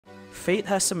Fate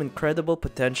has some incredible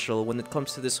potential when it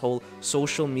comes to this whole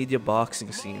social media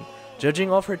boxing scene.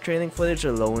 Judging off her training footage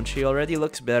alone, she already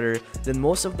looks better than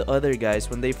most of the other guys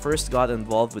when they first got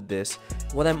involved with this.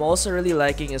 What I'm also really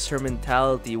liking is her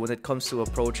mentality when it comes to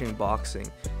approaching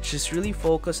boxing. She's really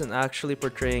focused on actually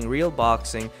portraying real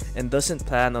boxing and doesn't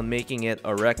plan on making it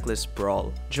a reckless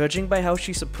brawl. Judging by how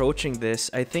she's approaching this,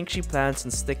 I think she plans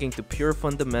on sticking to pure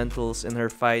fundamentals in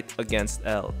her fight against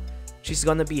Elle. She's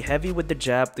gonna be heavy with the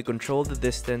jab to control the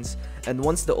distance, and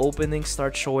once the openings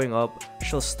start showing up,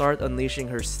 she'll start unleashing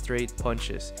her straight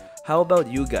punches. How about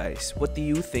you guys? What do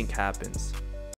you think happens?